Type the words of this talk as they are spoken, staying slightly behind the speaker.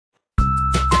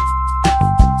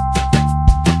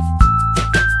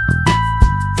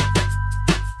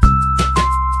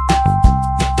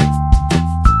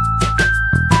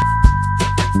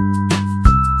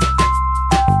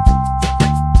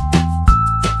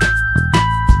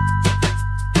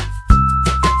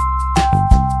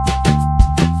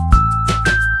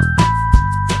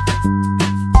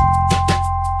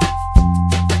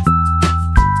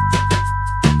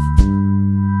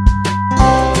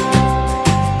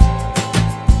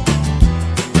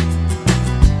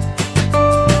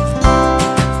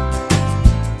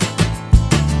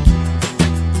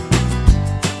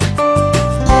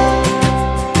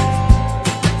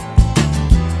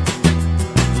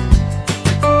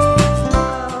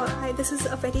this is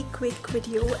a very quick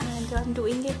video and I'm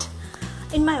doing it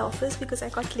in my office because I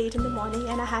got late in the morning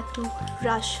and I had to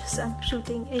rush some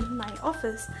shooting in my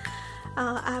office.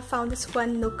 I have found this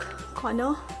one nook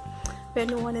corner where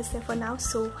no one is there for now,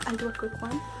 so I'll do a quick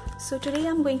one. So today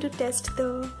I'm going to test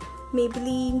the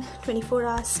Maybelline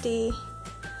 24-hour stay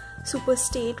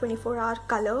Superstay 24-hour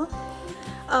color,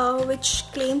 which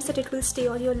claims that it will stay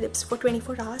on your lips for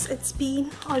 24 hours. It's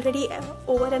been already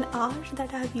over an hour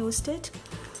that I have used it.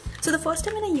 So the first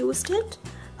time when I used it,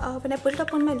 when I put it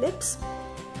up on my lips,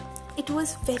 it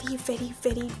was very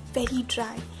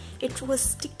dry. It was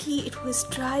sticky, it was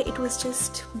dry, it was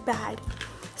just bad.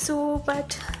 So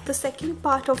but the second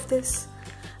part of this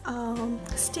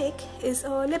stick is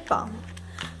a lip balm.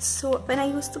 So when I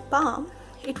used the balm,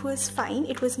 it was fine,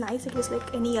 it was nice, it was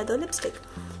like any other lipstick.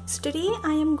 So today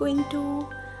I am going to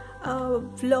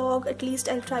vlog, at least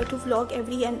I'll try to vlog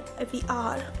every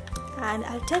hour, and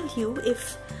I'll tell you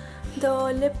if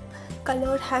the lip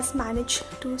color has managed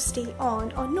to stay on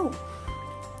or no.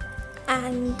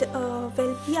 And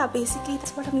well, yeah, basically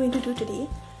that's what I'm going to do today.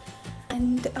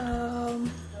 And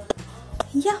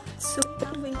yeah, so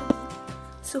I'm going to do.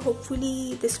 So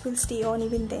hopefully this will stay on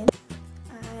even then.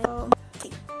 And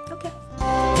see. Okay.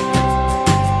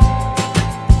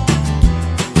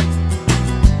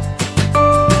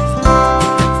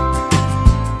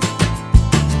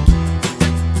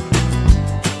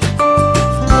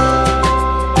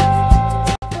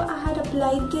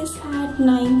 This at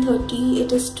 9:30,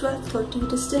 it is 12:30,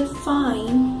 it is still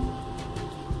fine.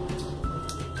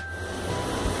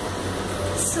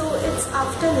 So it's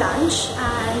after lunch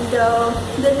and the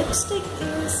lipstick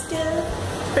is still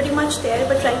pretty much there,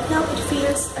 but right now it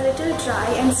feels a little dry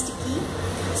and sticky,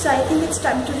 so I think it's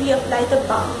time to reapply the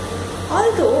balm.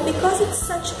 Although because it's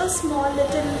such a small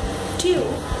little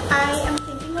tube, I am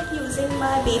thinking of using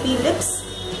my baby lips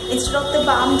instead of the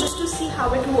balm, just to see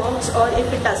how it works or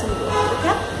if it doesn't work.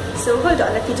 Okay, so hold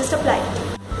on, let me just apply it.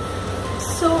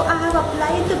 So I have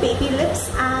applied the baby lips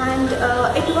and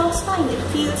it works fine. It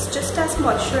feels just as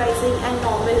moisturizing and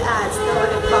normal as the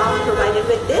lip balm provided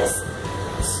with this.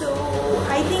 So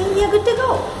I think we are good to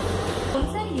go.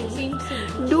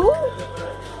 Do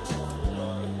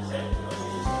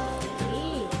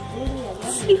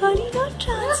see, honey, not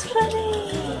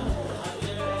transferring.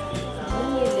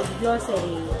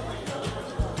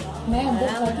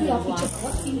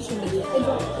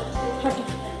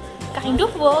 Kind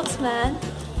of works, man.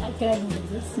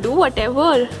 Do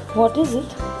whatever. What is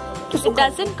it? It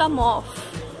doesn't come off.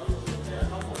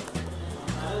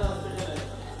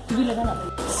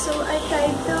 So I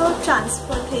tried the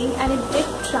transfer thing and it did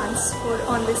transfer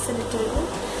on this a little.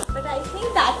 But I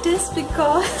think that is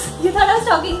because you thought I was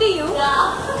talking to you.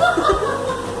 Yeah.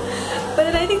 But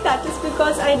then I think that is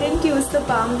because I didn't use the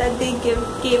balm that they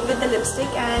gave with the lipstick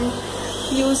and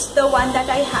used the one that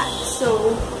I had.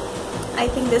 So I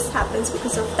think this happens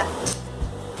because of that.